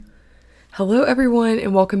Hello, everyone,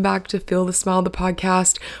 and welcome back to Feel the Smile, the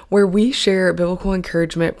podcast, where we share biblical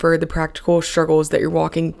encouragement for the practical struggles that you're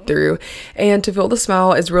walking through. And to feel the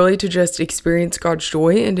smile is really to just experience God's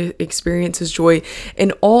joy and to experience His joy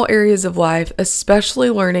in all areas of life, especially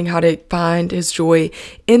learning how to find His joy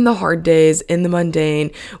in the hard days, in the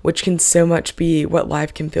mundane, which can so much be what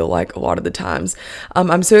life can feel like a lot of the times.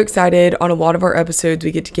 I'm so excited. On a lot of our episodes,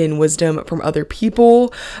 we get to gain wisdom from other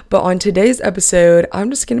people, but on today's episode, I'm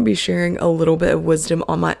just going to be sharing a little bit of wisdom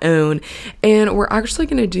on my own, and we're actually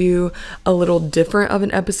going to do a little different of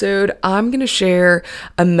an episode. I'm going to share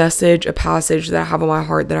a message, a passage that I have on my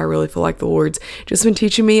heart that I really feel like the Lord's just been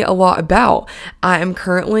teaching me a lot about. I am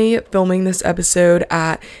currently filming this episode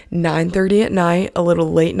at 9:30 at night, a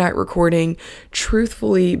little late night recording,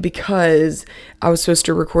 truthfully, because I was supposed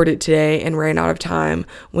to record it today and ran out of time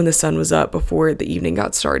when the sun was up before the evening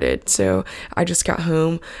got started. So I just got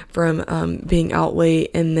home from being out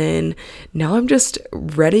late, and then now I'm just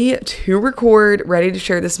ready to record, ready to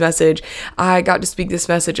share this message. I got to speak this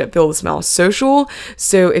message at Feel the Smile Social.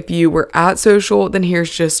 So if you were at Social, then here's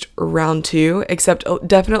just round two, except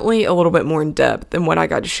definitely a little bit more in depth than what I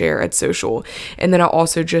got to share at Social. And then I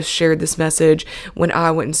also just shared this message when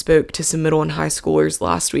I went and spoke to some middle and high schoolers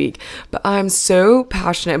last week. But I'm so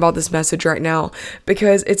passionate about this message right now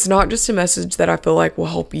because it's not just a message that I feel like will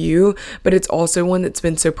help you, but it's also one that's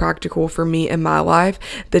been so practical for me in my life.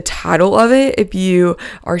 The title of it, if you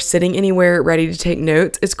are sitting anywhere ready to take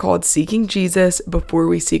notes, it's called Seeking Jesus Before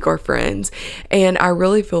We Seek Our Friends. And I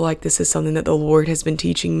really feel like this is something that the Lord has been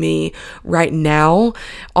teaching me right now,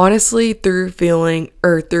 honestly, through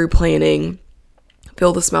planning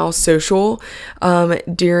Feel the Smile Social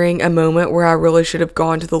during a moment where I really should have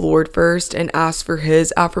gone to the Lord first and asked for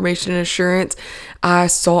His affirmation and assurance. I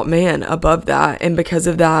sought man above that, and because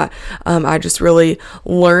of that, I just really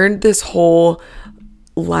learned this whole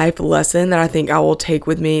life lesson that I think I will take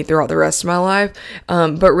with me throughout the rest of my life.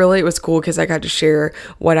 But really it was cool because I got to share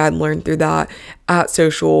what I'd learned through that at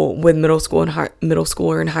Social with middle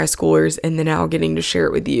schooler and high schoolers, and then now getting to share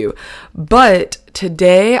it with you. But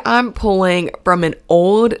today I'm pulling from an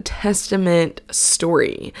Old Testament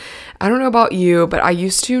story. I don't know about you, but I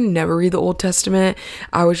used to never read the Old Testament.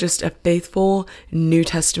 I was just a faithful New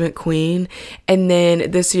Testament queen. And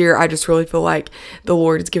then this year, I just really feel like the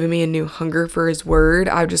Lord has given me a new hunger for His word.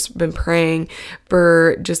 I've just been praying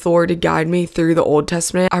for just the Lord to guide me through the Old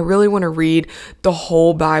Testament. I really want to read the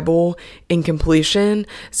whole Bible in completion.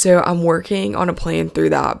 So I'm working on a plan through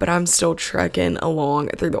that, but I'm still trekking along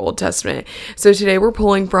through the Old Testament. So today we're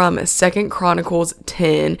pulling from 2 Chronicles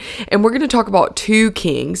 10, and we're going to talk about two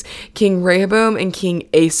kings, King Rehoboam and King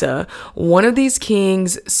Asa. One of these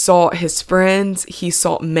kings sought his friends, he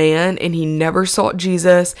sought man, and he never sought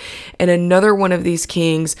Jesus. And another one of these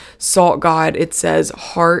kings sought God, it says,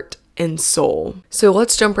 heart and soul. So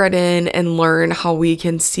let's jump right in and learn how we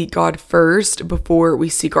can seek God first before we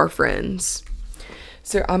seek our friends.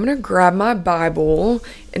 So I'm going to grab my Bible,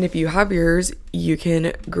 and if you have yours, you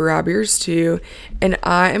can grab yours too. And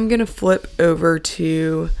I am going to flip over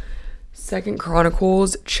to 2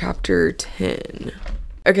 Chronicles chapter 10.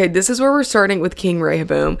 Okay, this is where we're starting with King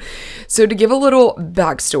Rehoboam. So to give a little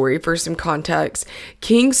backstory for some context,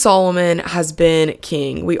 King Solomon has been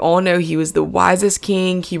king. We all know he was the wisest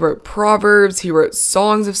king. He wrote Proverbs. He wrote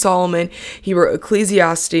Songs of Solomon. He wrote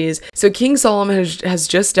Ecclesiastes. So King Solomon has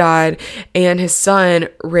just died, and his son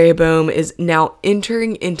Rehoboam is now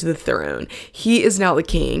entering into the throne. He is now the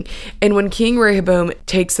king. And when King Rehoboam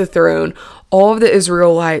takes the throne, all of the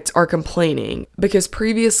Israelites are complaining because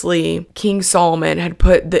previously King Solomon had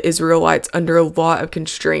put the Israelites under a lot of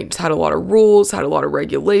constraints, had a lot of rules, had a lot of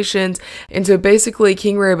regulations. And so basically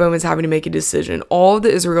King Rehoboam is having to make a decision. All of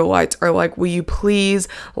the Israelites are like, will you please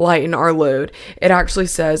lighten our load? It actually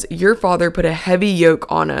says, your father put a heavy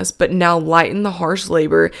yoke on us, but now lighten the harsh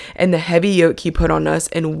labor and the heavy yoke he put on us,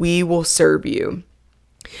 and we will serve you.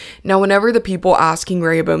 Now, whenever the people ask King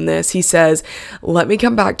Rehoboam this, he says, let me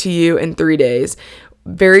come back to you in 3 days.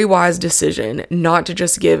 Very wise decision not to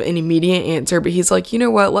just give an immediate answer, but he's like, you know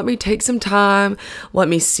what, let me take some time, let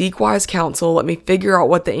me seek wise counsel, let me figure out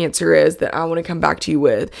what the answer is that I want to come back to you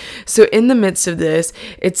with. So in the midst of this,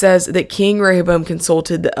 it says that King Rehoboam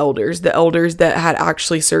consulted the elders that had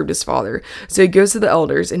actually served his father. So he goes to the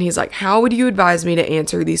elders and he's like, how would you advise me to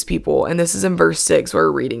answer these people? And this is in verse 6 where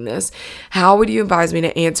we're reading this. How would you advise me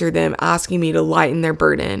to answer them, asking me to lighten their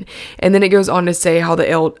burden? And then it goes on to say how the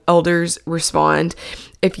elders respond.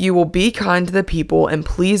 If you will be kind to the people and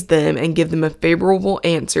please them and give them a favorable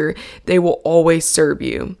answer, they will always serve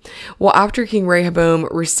you. Well, after King Rehoboam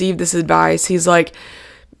received this advice, he's like,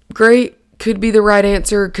 great, could be the right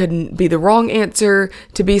answer, couldn't be the wrong answer.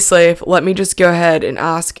 To be safe, let me just go ahead and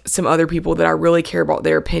ask some other people that I really care about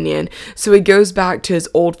their opinion. So he goes back to his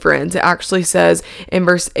old friends. It actually says in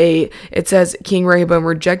verse 8, it says, King Rehoboam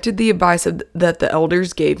rejected the advice that the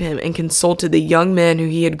elders gave him and consulted the young men who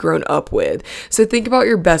he had grown up with. So think about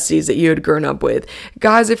your besties that you had grown up with.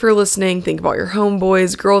 Guys, if you're listening, think about your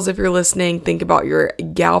homeboys. Girls, if you're listening, think about your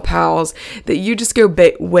gal pals that you just go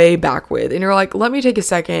way back with. And you're like, let me take a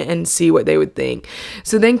second and see what they would think.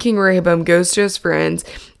 So then King Rehoboam goes to his friends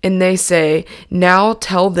and they say, now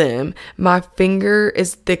tell them, my finger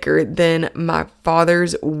is thicker than my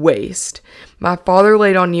father's waist. My father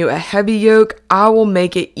laid on you a heavy yoke. I will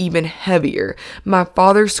make it even heavier. My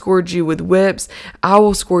father scourged you with whips. I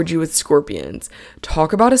will scourge you with scorpions.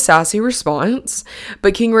 Talk about a sassy response.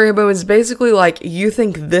 But King Rehoboam is basically like, you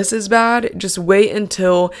think this is bad? Just wait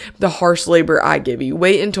until the harsh labor I give you.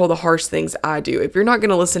 Wait until the harsh things I do. If you're not going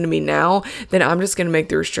to listen to me now, then I'm just going to make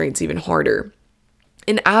the restraints even harder.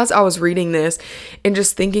 And as I was reading this and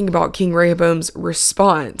just thinking about King Rehoboam's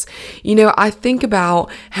response, I think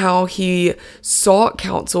about how he sought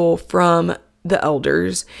counsel from the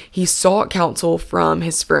elders. He sought counsel from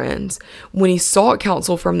his friends. When he sought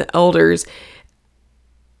counsel from the elders,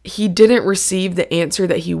 he didn't receive the answer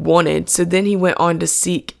that he wanted. So then he went on to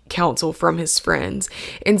seek counsel from his friends.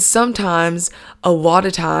 And sometimes, a lot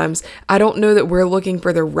of times, I don't know that we're looking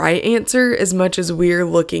for the right answer as much as we're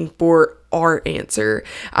looking for our answer.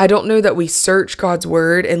 I don't know that we search God's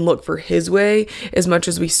word and look for his way as much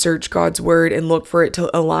as we search God's word and look for it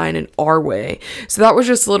to align in our way. So that was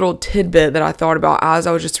just a little tidbit that I thought about as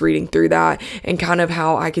I was just reading through that, and kind of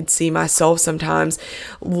how I could see myself sometimes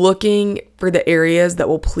looking for the areas that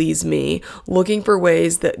will please me, looking for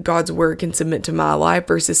ways that God's word can submit to my life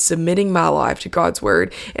versus submitting my life to God's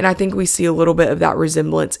word. And I think we see a little bit of that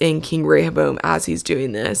resemblance in King Rehoboam as he's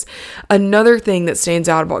doing this. Another thing that stands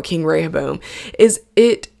out about King Rehoboam is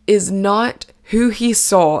it is not who he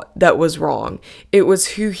saw that was wrong. It was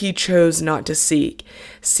who he chose not to seek.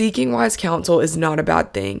 Seeking wise counsel is not a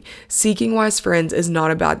bad thing. Seeking wise friends is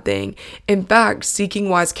not a bad thing. In fact, seeking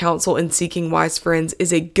wise counsel and seeking wise friends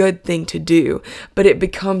is a good thing to do, but it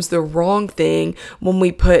becomes the wrong thing when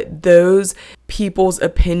we put those people's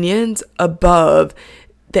opinions above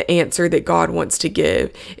the answer that God wants to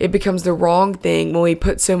give. It becomes the wrong thing when we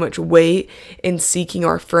put so much weight in seeking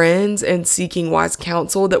our friends and seeking wise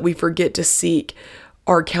counsel that we forget to seek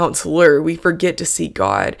our counselor. We forget to seek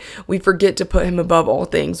God. We forget to put him above all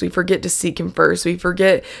things. We forget to seek him first. We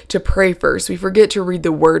forget to pray first. We forget to read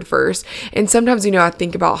the word first. And sometimes, I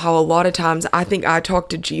think about how a lot of times I think I talk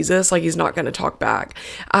to Jesus like he's not going to talk back.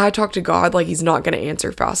 I talk to God like he's not going to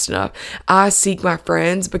answer fast enough. I seek my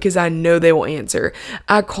friends because I know they will answer.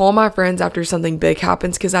 I call my friends after something big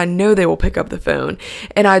happens because I know they will pick up the phone.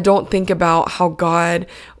 And I don't think about how God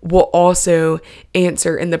will also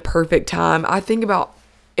answer in the perfect time. I think about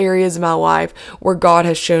areas of my life where God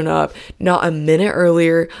has shown up not a minute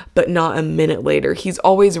earlier, but not a minute later. He's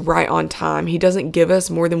always right on time. He doesn't give us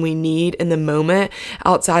more than we need in the moment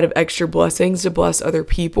outside of extra blessings to bless other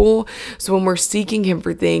people. So when we're seeking him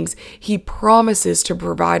for things, he promises to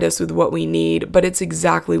provide us with what we need, but it's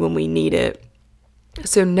exactly when we need it.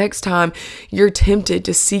 So next time you're tempted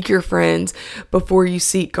to seek your friends before you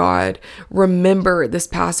seek God, remember this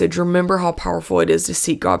passage. Remember how powerful it is to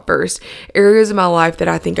seek God first. Areas of my life that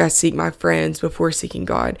I think I seek my friends before seeking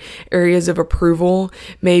God. Areas of approval,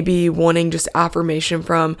 maybe wanting just affirmation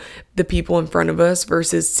from the people in front of us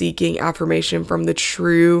versus seeking affirmation from the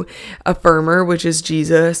true affirmer, which is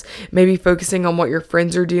Jesus. Maybe focusing on what your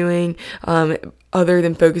friends are doing, other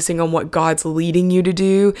than focusing on what God's leading you to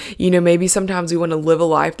do. Maybe sometimes we want to live a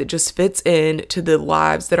life that just fits in to the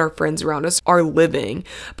lives that our friends around us are living.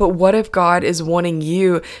 But what if God is wanting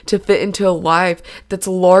you to fit into a life that's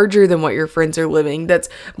larger than what your friends are living, that's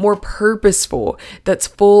more purposeful, that's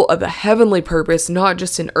full of a heavenly purpose, not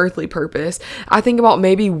just an earthly purpose? I think about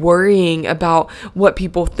maybe worrying about what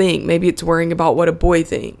people think. Maybe it's worrying about what a boy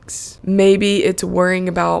thinks. Maybe it's worrying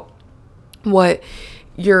about what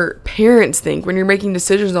your parents think when you're making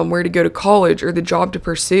decisions on where to go to college or the job to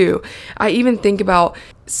pursue. I even think about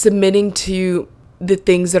submitting to the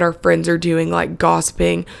things that our friends are doing, like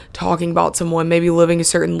gossiping, talking about someone, maybe living a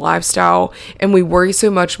certain lifestyle, and we worry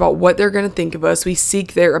so much about what they're going to think of us. We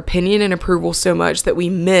seek their opinion and approval so much that we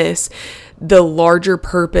miss the larger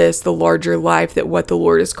purpose, the larger life that what the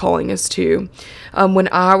Lord is calling us to. When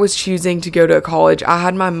I was choosing to go to a college, I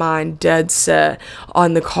had my mind dead set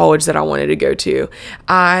on the college that I wanted to go to.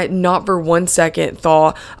 I not for one second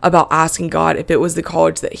thought about asking God if it was the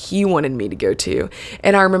college that He wanted me to go to.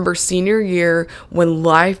 And I remember senior year when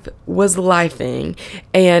life was lifing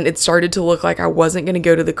and it started to look like I wasn't going to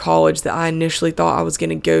go to the college that I initially thought I was going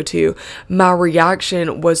to go to, my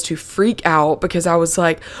reaction was to freak out because I was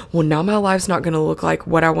like, well, now my life's not going to look like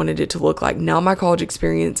what I wanted it to look like. Now my college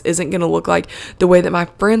experience isn't going to look like the way that my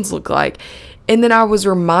friends look like. And then I was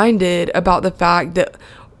reminded about the fact that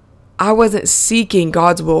I wasn't seeking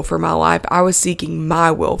God's will for my life. I was seeking my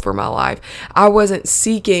will for my life. I wasn't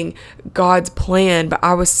seeking God's plan, but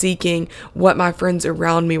I was seeking what my friends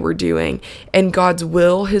around me were doing. And God's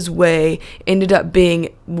will, His way, ended up being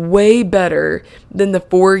way better than the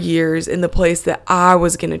 4 years in the place that I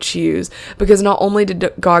was going to choose. Because not only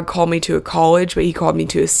did God call me to a college, but He called me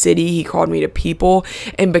to a city. He called me to people.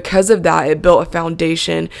 And because of that, it built a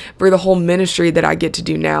foundation for the whole ministry that I get to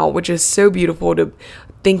do now, which is so beautiful to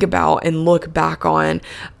think about and look back on,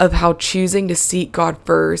 of how choosing to seek God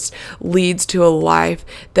first leads to a life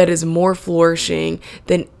that is more flourishing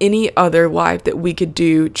than any other life that we could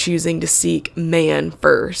do choosing to seek man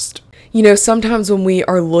first. You know, sometimes when we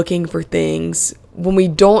are looking for things, when we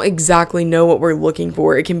don't exactly know what we're looking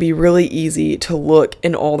for, it can be really easy to look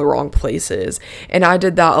in all the wrong places. And I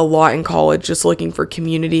did that a lot in college, just looking for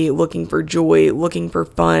community, looking for joy, looking for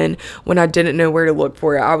fun. When I didn't know where to look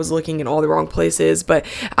for it, I was looking in all the wrong places. But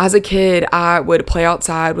as a kid, I would play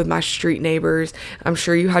outside with my street neighbors. I'm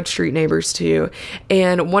sure you had street neighbors too.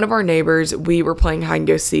 And one of our neighbors, we were playing hide and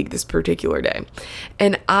go seek this particular day.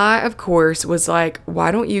 And I, of course, was like,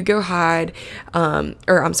 why don't you go hide? I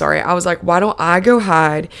was like, why don't I go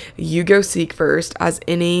hide, you go seek first, as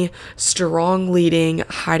any strong leading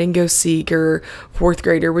hide and go seeker fourth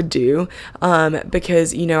grader would do,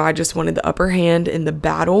 because, you know, I just wanted the upper hand in the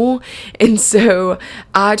battle. And so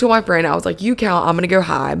I told my friend, I was like, you count, I'm gonna go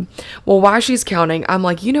hide. Well, while she's counting, I'm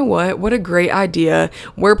like, you know what a great idea.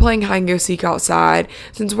 We're playing hide and go seek outside.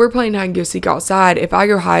 Since we're playing hide and go seek outside, if I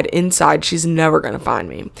go hide inside, she's never gonna find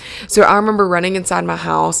me. So I remember running inside my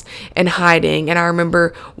house and hiding, and I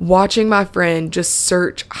remember watching my friend just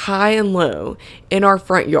search high and low in our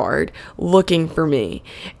front yard looking for me.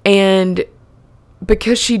 And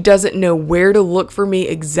because she doesn't know where to look for me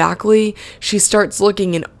exactly, she starts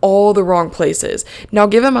looking in all the wrong places. Now,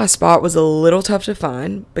 given my spot was a little tough to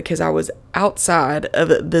find because I was outside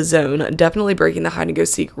of the zone, definitely breaking the hide and go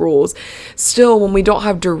seek rules. Still, when we don't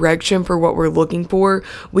have direction for what we're looking for,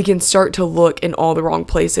 we can start to look in all the wrong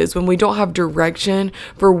places. When we don't have direction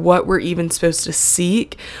for what we're even supposed to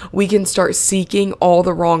seek, we can start seeking all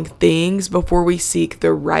the wrong things before we seek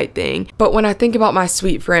the right thing. But when I think about my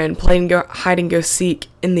sweet friend playing hide and go seek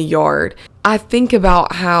in the yard, I think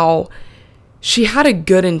about how she had a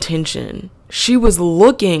good intention. She was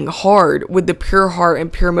looking hard with the pure heart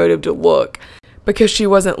and pure motive to look. Because she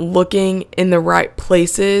wasn't looking in the right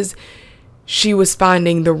places, she was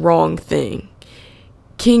finding the wrong thing.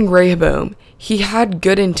 King Rehoboam, he had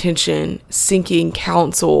good intention seeking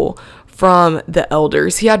counsel from the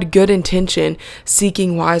elders. He had good intention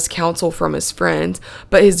seeking wise counsel from his friends,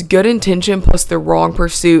 but his good intention plus the wrong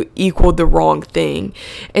pursuit equaled the wrong thing.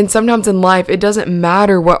 And sometimes in life, it doesn't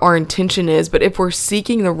matter what our intention is, but if we're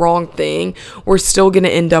seeking the wrong thing, we're still going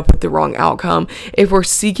to end up with the wrong outcome. If we're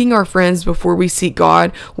seeking our friends before we seek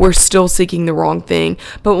God, we're still seeking the wrong thing.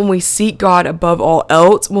 But when we seek God above all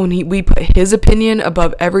else, when we put His opinion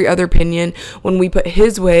above every other opinion, when we put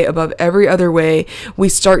His way above every other way, we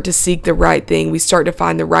start to seek the right thing, we start to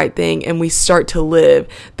find the right thing, and we start to live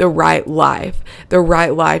the right life,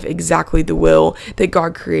 exactly the will that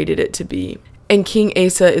God created it to be. And King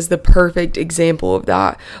Asa is the perfect example of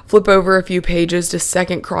that. Flip over a few pages to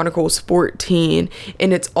 2 Chronicles 14,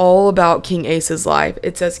 and it's all about King Asa's life.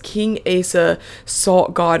 It says, King Asa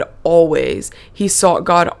sought God always. He sought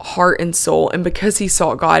God heart and soul, and because he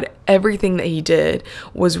sought God, everything that he did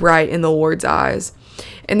was right in the Lord's eyes.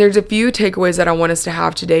 And there's a few takeaways that I want us to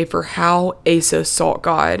have today for how Asa sought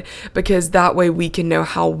God, because that way we can know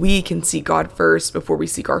how we can seek God first before we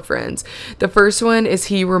seek our friends. The first one is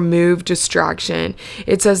he removed distraction.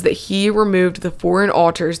 It says that he removed the foreign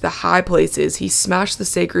altars, the high places. He smashed the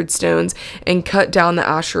sacred stones and cut down the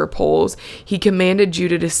Asherah poles. He commanded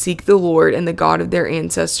Judah to seek the Lord and the God of their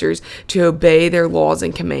ancestors, to obey their laws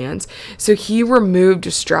and commands. So he removed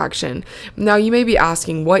distraction. Now you may be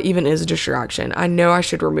asking, what even is a distraction? I know I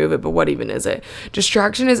should remove it, but what even is it?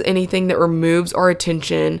 Distraction is anything that removes our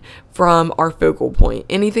attention from our focal point,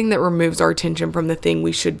 anything that removes our attention from the thing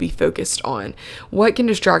we should be focused on. What can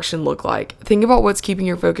distraction look like? Think about what's keeping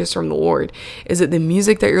your focus from the Lord. Is it the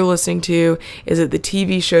music that you're listening to? Is it the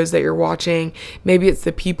TV shows that you're watching? Maybe it's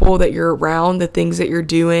the people that you're around, the things that you're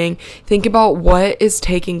doing. Think about what is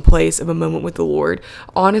taking place of a moment with the Lord.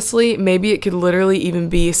 Honestly, maybe it could literally even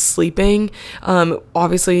be sleeping.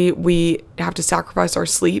 Obviously, we have to sacrifice our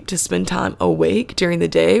sleep to spend time awake during the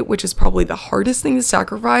day, which is probably the hardest thing to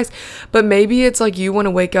sacrifice. But maybe it's like you want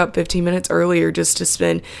to wake up 15 minutes earlier just to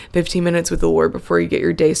spend 15 minutes with the Lord before you get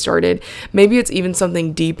your day started. Maybe it's even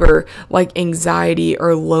something deeper like anxiety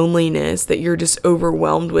or loneliness that you're just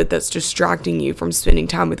overwhelmed with that's distracting you from spending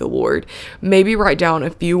time with the Lord. Maybe write down a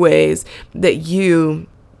few ways that you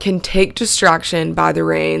can take distraction by the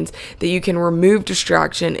reins, that you can remove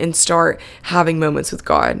distraction and start having moments with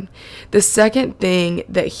God. The second thing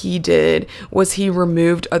that he did was he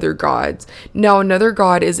removed other gods. Now, another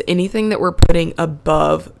god is anything that we're putting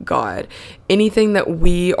above God, anything that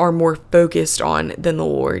we are more focused on than the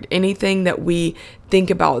Lord, anything that we think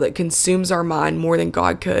about that consumes our mind more than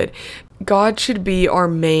God could. God should be our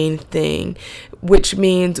main thing, which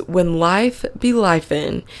means when life be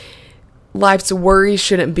lifing, life's worries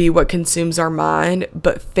shouldn't be what consumes our mind,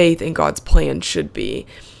 but faith in God's plan should be.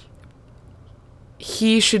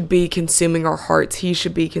 He should be consuming our hearts. He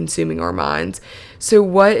should be consuming our minds. So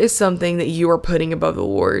what is something that you are putting above the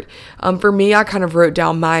Lord? For me, I kind of wrote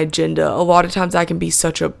down my agenda. A lot of times I can be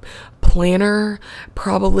such a planner,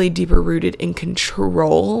 probably deeper rooted in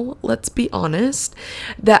control, let's be honest,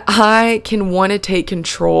 that I can want to take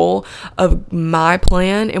control of my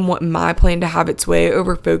plan and want my plan to have its way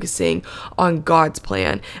over focusing on God's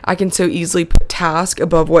plan. I can so easily put task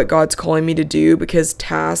above what God's calling me to do, because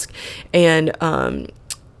task and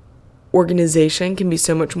organization can be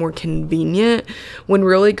so much more convenient, when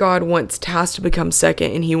really God wants tasks to become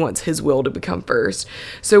second and he wants his will to become first.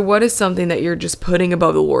 So what is something that you're just putting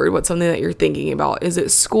above the Lord? What's something that you're thinking about? Is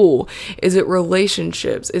it school? Is it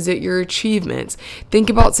relationships? Is it your achievements? Think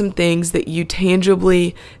about some things that you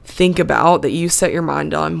tangibly think about, that you set your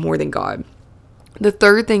mind on more than God. The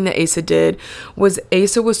third thing that Asa did was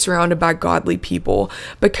Asa was surrounded by godly people.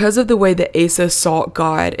 Because of the way that Asa sought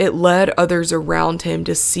God, it led others around him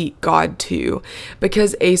to seek God too.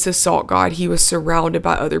 Because Asa sought God, he was surrounded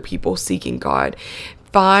by other people seeking God.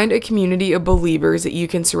 Find a community of believers that you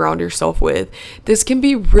can surround yourself with. This can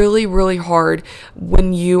be really, really hard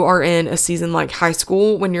when you are in a season like high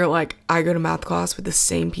school, when you're like, I go to math class with the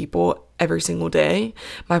same people every single day.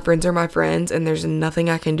 My friends are my friends, and there's nothing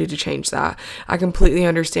I can do to change that. I completely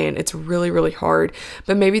understand. It's really, really hard.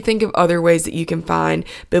 But maybe think of other ways that you can find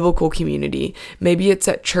biblical community. Maybe it's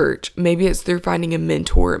at church. Maybe it's through finding a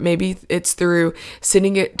mentor. Maybe it's through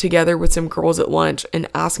sitting it together with some girls at lunch and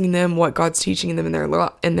asking them what God's teaching them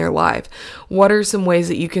in their life. What are some ways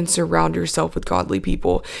that you can surround yourself with godly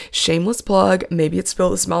people? Shameless plug. Maybe it's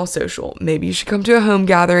Fill the Smile Social. Maybe you should come to a home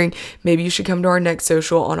gathering. Maybe you should come to our next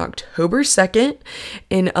social on October 2nd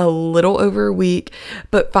in a little over a week.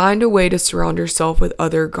 But find a way to surround yourself with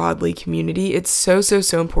other godly community. It's so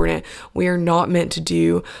important. We are not meant to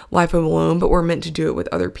do life alone, but we're meant to do it with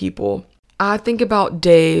other people. I think about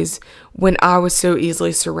days when I was so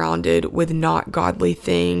easily surrounded with not godly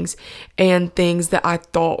things and things that I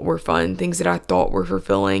thought were fun, things that I thought were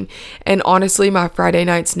fulfilling. And honestly, my Friday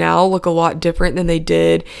nights now look a lot different than they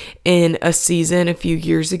did in a season a few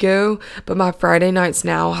years ago. But my Friday nights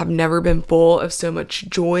now have never been full of so much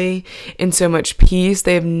joy and so much peace.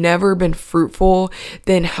 They have never been fruitful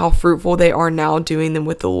than how fruitful they are now doing them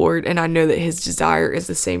with the Lord. And I know that his desire is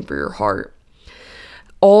the same for your heart.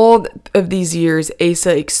 All of these years,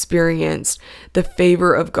 Asa experienced the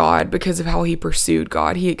favor of God because of how he pursued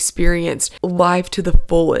God. He experienced life to the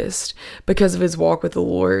fullest because of his walk with the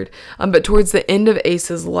Lord. But towards the end of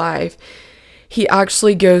Asa's life, he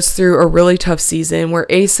actually goes through a really tough season where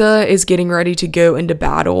Asa is getting ready to go into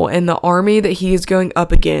battle, and the army that he is going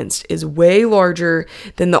up against is way larger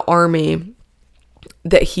than the army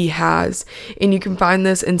that he has. And you can find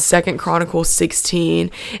this in 2 Chronicles 16.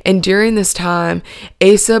 And during this time,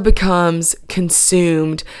 Asa becomes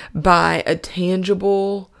consumed by a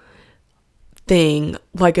tangible thing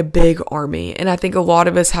like a big army. And I think a lot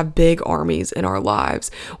of us have big armies in our lives.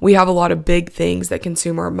 We have a lot of big things that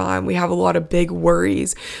consume our mind. We have a lot of big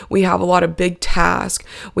worries. We have a lot of big tasks.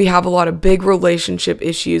 We have a lot of big relationship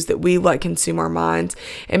issues that we let consume our minds.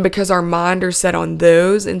 And because our mind are set on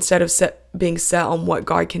those instead of being set on what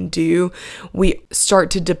God can do, we start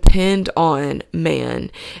to depend on man.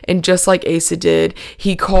 And just like Asa did,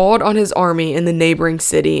 he called on his army in the neighboring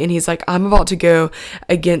city, and he's like, I'm about to go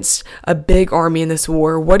against a big army in this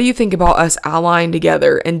war. What do you think about us allying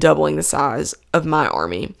together and doubling the size of my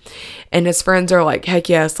army? And his friends are like, heck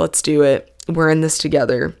yes, let's do it. We're in this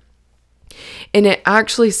together. And it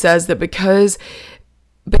actually says that because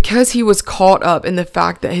he was caught up in the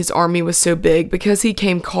fact that his army was so big, because he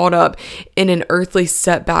came caught up in an earthly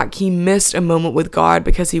setback, he missed a moment with God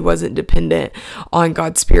because he wasn't dependent on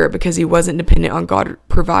God's Spirit, because he wasn't dependent on God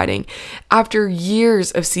providing. After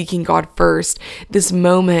years of seeking God first, this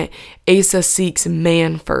moment, Asa seeks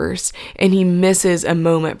man first, and he misses a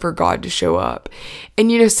moment for God to show up.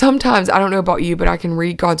 And sometimes, I don't know about you, but I can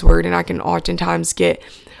read God's word and I can oftentimes get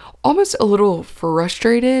almost a little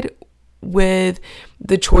frustrated with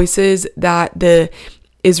the choices that the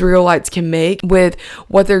Israelites can make with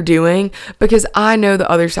what they're doing, because I know the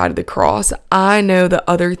other side of the cross. I know the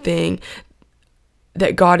other thing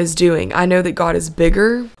that God is doing. I know that God is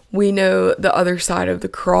bigger. We know the other side of the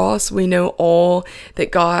cross. We know all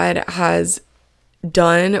that God has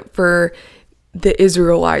done for the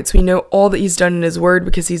Israelites. We know all that he's done in his word,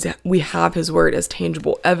 because we have his word as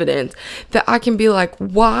tangible evidence, that I can be like,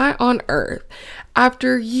 why on earth,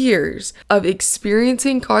 after years of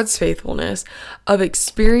experiencing God's faithfulness, of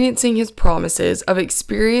experiencing his promises, of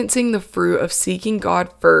experiencing the fruit of seeking God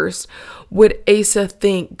first, would Asa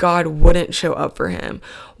think God wouldn't show up for him?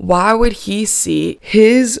 Why would he seek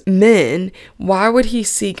his men? Why would he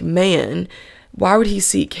seek man? Why would he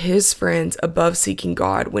seek his friends above seeking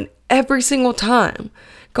God, when every single time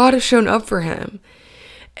God has shown up for him?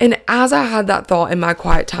 And as I had that thought in my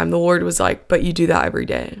quiet time, the Lord was like, but you do that every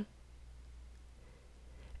day.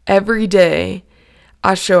 Every day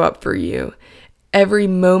I show up for you. Every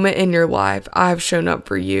moment in your life, I have shown up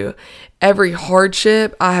for you. Every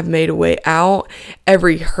hardship, I have made a way out.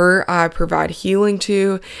 Every hurt, I provide healing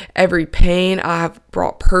to. Every pain, I have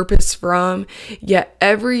brought purpose from. Yet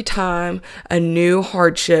every time a new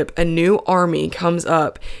hardship, a new army comes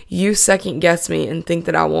up, you second guess me and think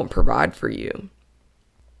that I won't provide for you.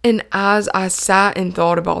 And as I sat and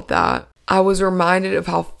thought about that, I was reminded of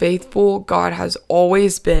how faithful God has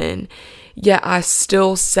always been, yet I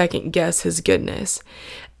still second guess his goodness.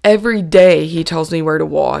 Every day he tells me where to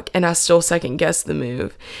walk, and I still second guess the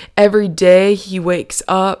move. Every day he wakes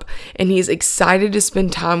up and he's excited to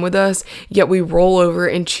spend time with us, yet we roll over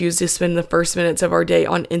and choose to spend the first minutes of our day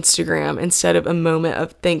on Instagram instead of a moment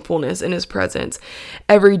of thankfulness in his presence.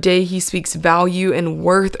 Every day he speaks value and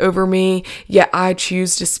worth over me, yet I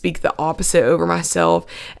choose to speak the opposite over myself.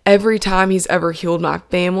 Every time he's ever healed my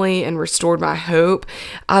family and restored my hope,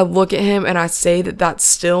 I look at him and I say that that's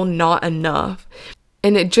still not enough.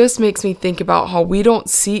 And it just makes me think about how we don't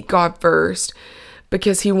seek God first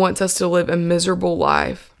because he wants us to live a miserable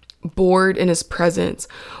life, bored in his presence.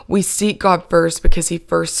 We seek God first because he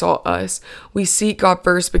first saw us. We seek God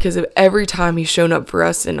first because of every time he's shown up for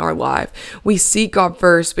us in our life. We seek God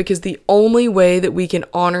first because the only way that we can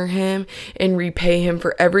honor him and repay him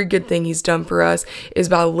for every good thing he's done for us is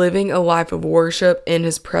by living a life of worship in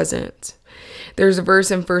his presence. There's a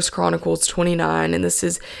verse in 1 Chronicles 29, and this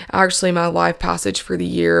is actually my life passage for the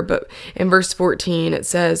year, but in verse 14 it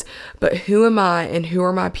says, "But who am I and who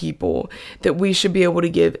are my people that we should be able to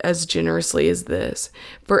give as generously as this?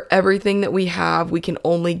 For everything that we have, we can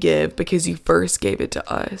only give because you first gave it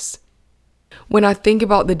to us." When I think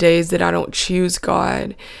about the days that I don't choose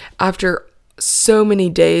God, after so many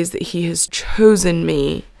days that he has chosen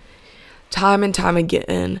me, time and time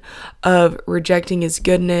again, of rejecting his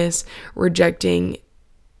goodness, rejecting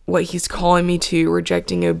what he's calling me to,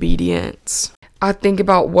 rejecting obedience, I think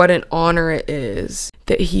about what an honor it is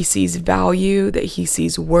that he sees value, that he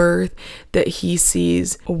sees worth, that he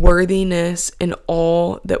sees worthiness in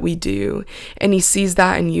all that we do. And he sees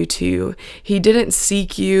that in you too. He didn't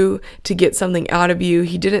seek you to get something out of you.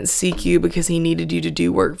 He didn't seek you because he needed you to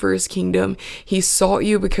do work for his kingdom. He sought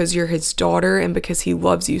you because you're his daughter and because he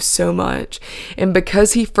loves you so much. And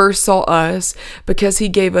because he first saw us, because he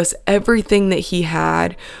gave us everything that he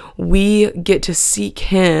had, we get to seek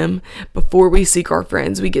him before we seek our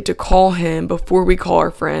friends. We get to call him before we call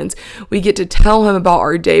our friends. We get to tell him about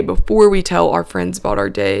our day before we tell our friends about our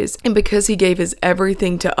days. And because he gave his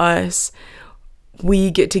everything to us,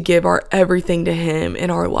 we get to give our everything to him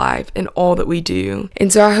in our life and all that we do.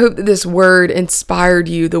 And so I hope that this word inspired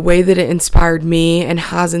you the way that it inspired me and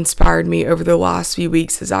has inspired me over the last few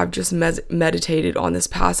weeks as I've just meditated on this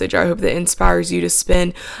passage. I hope that it inspires you to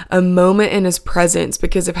spend a moment in his presence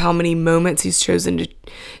because of how many moments he's chosen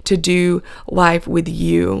to do life with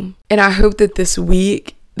you. And I hope that this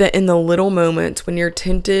week that in the little moments when you're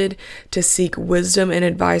tempted to seek wisdom and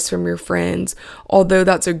advice from your friends, although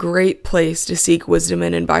that's a great place to seek wisdom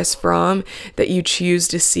and advice from, that you choose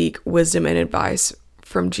to seek wisdom and advice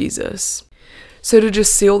from Jesus. So to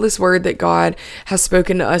just seal this word that God has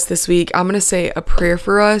spoken to us this week, I'm going to say a prayer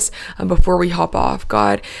for us before we hop off.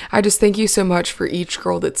 God, I just thank you so much for each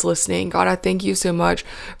girl that's listening. God, I thank you so much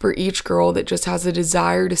for each girl that just has a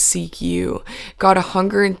desire to seek you. God, a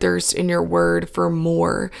hunger and thirst in your word for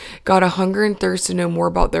more. God, a hunger and thirst to know more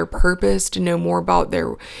about their purpose, to know more about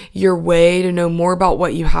your way, to know more about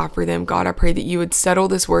what you have for them. God, I pray that you would settle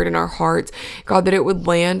this word in our hearts. God, that it would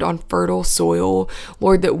land on fertile soil.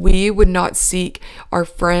 Lord, that we would not seek our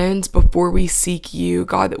friends before we seek you.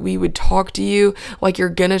 God, that we would talk to you like you're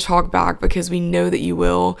gonna talk back, because we know that you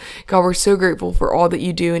will. God, we're so grateful for all that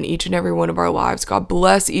you do in each and every one of our lives. God,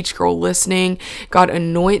 bless each girl listening. God,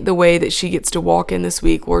 anoint the way that she gets to walk in this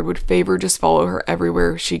week. Lord, would favor just follow her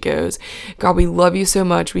everywhere she goes. God, we love you so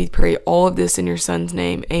much. We pray all of this in your son's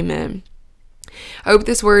name. Amen. I hope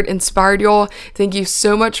this word inspired y'all. Thank you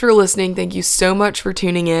so much for listening. Thank you so much for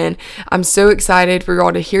tuning in. I'm so excited for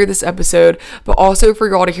y'all to hear this episode, but also for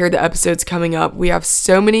y'all to hear the episodes coming up. We have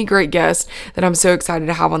so many great guests that I'm so excited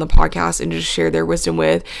to have on the podcast and just share their wisdom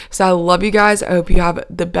with. So I love you guys. I hope you have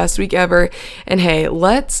the best week ever. And hey,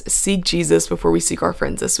 let's seek Jesus before we seek our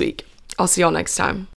friends this week. I'll see y'all next time.